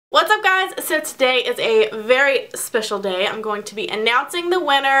What's up, guys? So today is a very special day. I'm going to be announcing the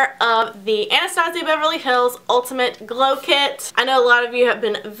winner of the Anastasia Beverly Hills Ultimate Glow Kit. I know a lot of you have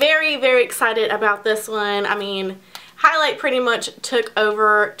been very excited about this one. I mean, Highlight pretty much took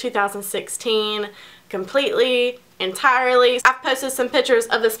over 2016 completely, entirely. I've posted some pictures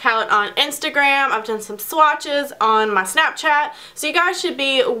of this palette on Instagram. I've done some swatches on my Snapchat, so you guys should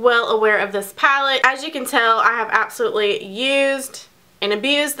be well aware of this palette. As you can tell, I have absolutely used and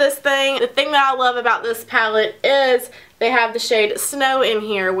abuse this thing. The thing that I love about this palette is they have the shade Snow in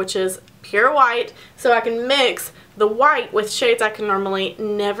here, which is pure white, so I can mix the white with shades I can normally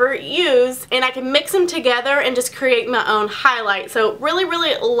never use, and I can mix them together and just create my own highlight. So really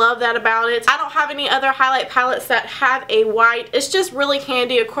love that about it. I don't have any other highlight palettes that have a white. It's just really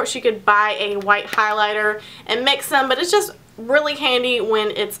handy. Of course, you could buy a white highlighter and mix them, but it's just really handy when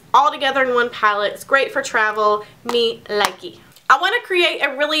it's all together in one palette. It's great for travel. Me likey. I want to create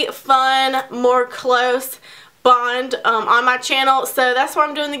a really fun, more close bond on my channel, so that's why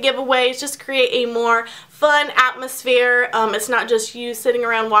I'm doing the giveaways, just create a more fun atmosphere. It's not just you sitting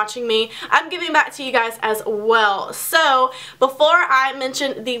around watching me. I'm giving back to you guys as well. So before I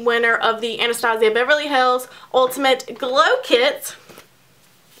mention the winner of the Anastasia Beverly Hills Ultimate Glow Kit,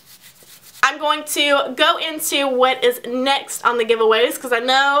 I'm going to go into what is next on the giveaways, because I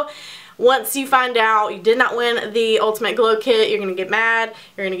know once you find out you did not win the Ultimate Glow Kit, you're going to get mad,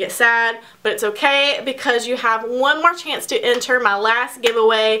 you're going to get sad, but it's okay because you have one more chance to enter my last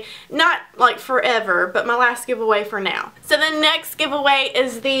giveaway. Not like forever, but my last giveaway for now. So the next giveaway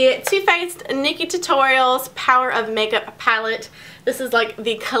is the Too Faced NIKKIE Tutorials Power of Makeup Palette. This is like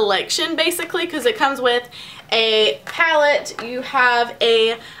the collection basically, because it comes with a palette, you have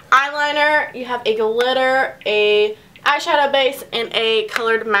a eyeliner, you have a glitter, a eyeshadow base, and a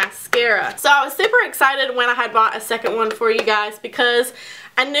colored mascara. So I was super excited when I had bought a second one for you guys because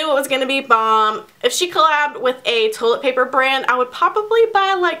I knew it was going to be bomb. If she collabed with a toilet paper brand, I would probably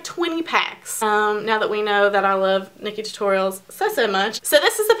buy like 20 packs. Now that we know that I love NIKKIE Tutorials so much. So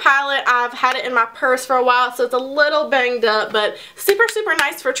this is the palette. I've had it in my purse for a while, so it's a little banged up, but super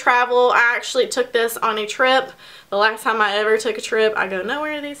nice for travel. I actually took this on a trip. The last time I ever took a trip. I go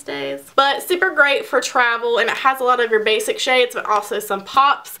nowhere these days. But super great for travel, and it has a lot of your basic shades, but also some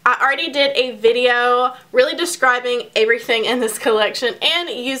pops. I already did a video really describing everything in this collection and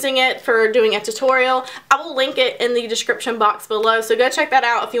using it for doing a tutorial. I will link it in the description box below, so go check that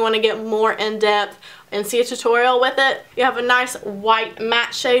out if you want to get more in depth and see a tutorial with it. You have a nice white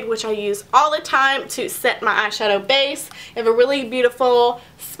matte shade, which I use all the time to set my eyeshadow base. You have a really beautiful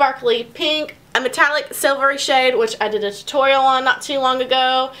sparkly pink, a metallic silvery shade, which I did a tutorial on not too long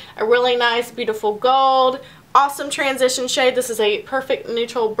ago, a really nice beautiful gold, awesome transition shade. This is a perfect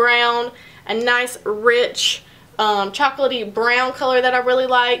neutral brown, a nice rich chocolatey brown color that I really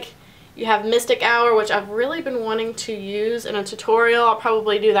like. You have Mystic Hour, which I've really been wanting to use in a tutorial. I'll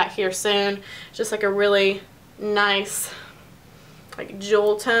probably do that here soon. Just like a really nice like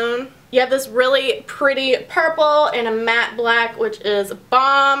jewel tone. You have this really pretty purple and a matte black, which is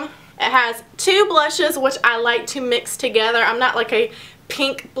bomb. It has two blushes, which I like to mix together. I'm not like a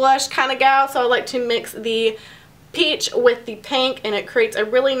pink blush kind of gal, so I like to mix the peach with the pink, and it creates a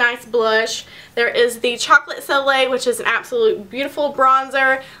really nice blush. There is the Chocolate Soleil, which is an absolute beautiful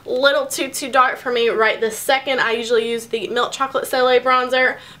bronzer. Little too dark for me right this second. I usually use the Milk Chocolate Soleil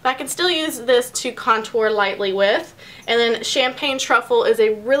bronzer, but I can still use this to contour lightly with. And then Champagne Truffle is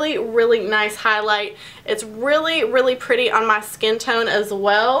a really nice highlight. It's really pretty on my skin tone as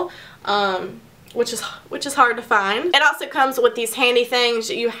well. Which is hard to find. It also comes with these handy things.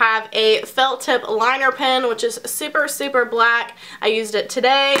 You have a felt tip liner pen, which is super black. I used it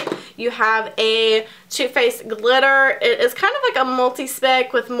today. You have a Too Faced glitter. It is kind of like a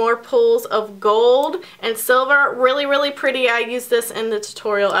multi-spec with more pools of gold and silver. Really pretty. I used this in the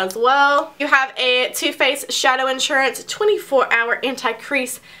tutorial as well. You have a Too Faced Shadow Insurance 24-hour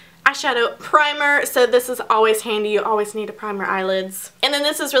anti-crease eyeshadow primer, so this is always handy. You always need to prime your eyelids. And then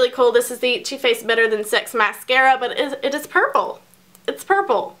this is really cool. This is the Too Faced Better Than Sex mascara, but it is purple. It's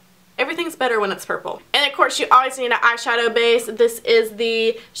purple. Everything's better when it's purple. And of course, you always need an eyeshadow base. This is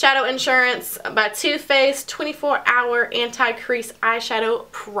the Shadow Insurance by Too Faced 24-hour anti-crease eyeshadow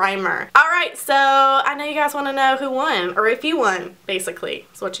primer. Alright, so I know you guys want to know who won, or if you won, basically.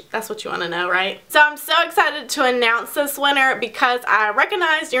 That's what you want to know, right? So I'm so excited to announce this winner because I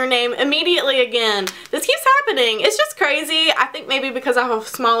recognized your name immediately again. This keeps happening. It's just crazy. I think maybe because I have a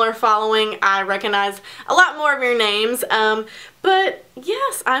smaller following, I recognize a lot more of your names. But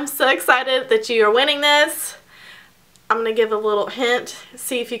yes, I'm so excited that you are winning this. I'm going to give a little hint,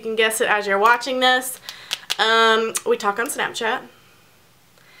 see if you can guess it as you're watching this. We talk on Snapchat.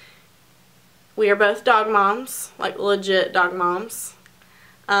 We are both dog moms, like legit dog moms.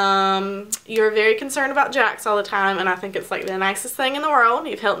 You're very concerned about Jax all the time, and I think it's like the nicest thing in the world.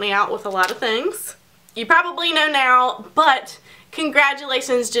 You've helped me out with a lot of things. You probably know now, but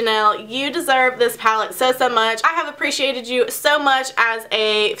congratulations, Janelle. You deserve this palette so much. I have appreciated you so much as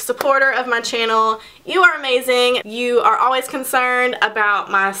a supporter of my channel. You are amazing. You are always concerned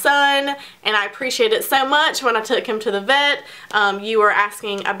about my son, and I appreciate it so much. When I took him to the vet, you were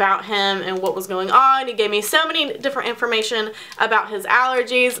asking about him and what was going on. You gave me so many different information about his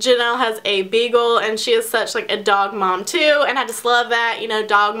allergies. Janelle has a beagle, and she is such like a dog mom too, and I just love that. You know,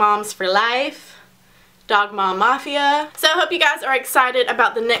 dog moms for life. Dog Mom Mafia. So I hope you guys are excited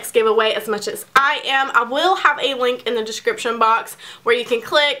about the next giveaway as much as I am. I will have a link in the description box where you can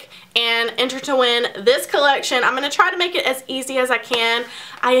click and enter to win this collection. I'm going to try to make it as easy as I can.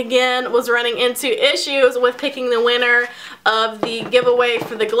 I again was running into issues with picking the winner of the giveaway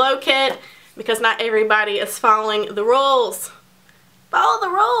for the glow kit because not everybody is following the rules. Follow the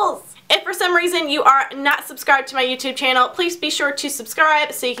rules. If for some reason you are not subscribed to my YouTube channel, please be sure to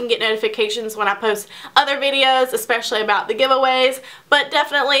subscribe so you can get notifications when I post other videos, especially about the giveaways, but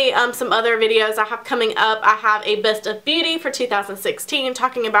definitely some other videos I have coming up. I have a Best of Beauty for 2016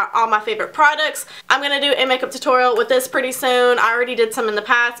 talking about all my favorite products. I'm going to do a makeup tutorial with this pretty soon. I already did some in the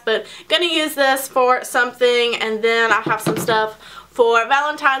past, but going to use this for something, and then I have some stuff for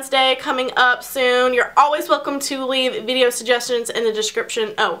Valentine's Day coming up soon. You're always welcome to leave video suggestions in the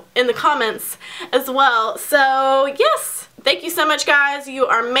description, in the comments as well. So yes, thank you so much guys. You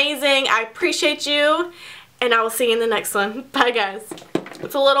are amazing. I appreciate you, and I will see you in the next one. Bye guys.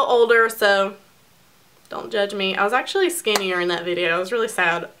 It's a little older, so don't judge me. I was actually skinnier in that video. I was really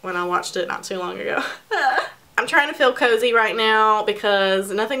sad when I watched it not too long ago. I'm trying to feel cozy right now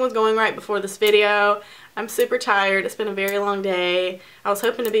because nothing was going right before this video. I'm super tired. It's been a very long day. I was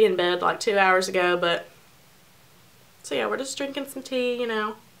hoping to be in bed like 2 hours ago, but so yeah, we're just drinking some tea, you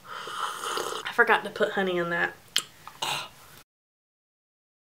know. I forgot to put honey in that.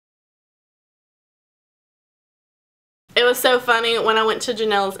 It was so funny when I went to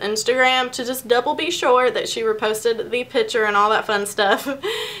Janelle's Instagram to just double be sure that she reposted the picture and all that fun stuff.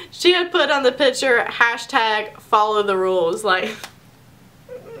 She had put on the picture hashtag follow the rules. Like,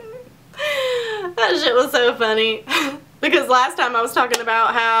 that shit was so funny. Because last time I was talking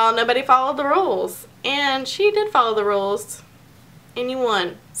about how nobody followed the rules. And she did follow the rules. And you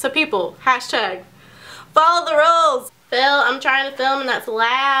won. So people, hashtag follow the rules. Phil, I'm trying to film and that's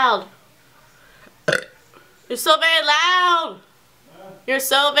loud. You're so very loud. You're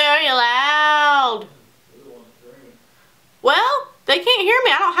so very loud. Well, they can't hear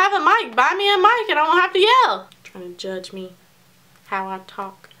me. I don't have a mic. Buy me a mic and I won't have to yell. Trying to judge me how I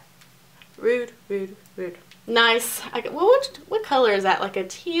talk. Rude, rude, rude. Nice. What color is that? Like a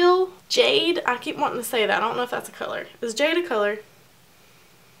teal? Jade? I keep wanting to say that. I don't know if that's a color. Is jade a color?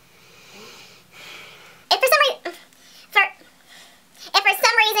 If for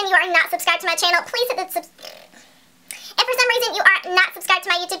some reason you are not subscribed to my channel, please hit the If for some reason you are not subscribed to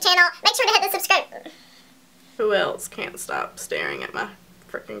my YouTube channel, make sure to hit the subscribe. Who else can't stop staring at my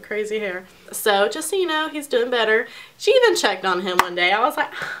freaking crazy hair? So, just so you know, he's doing better. She even checked on him one day. I was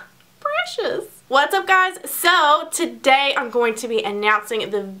like, precious. What's up, guys? So, today I'm going to be announcing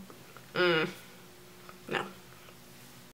the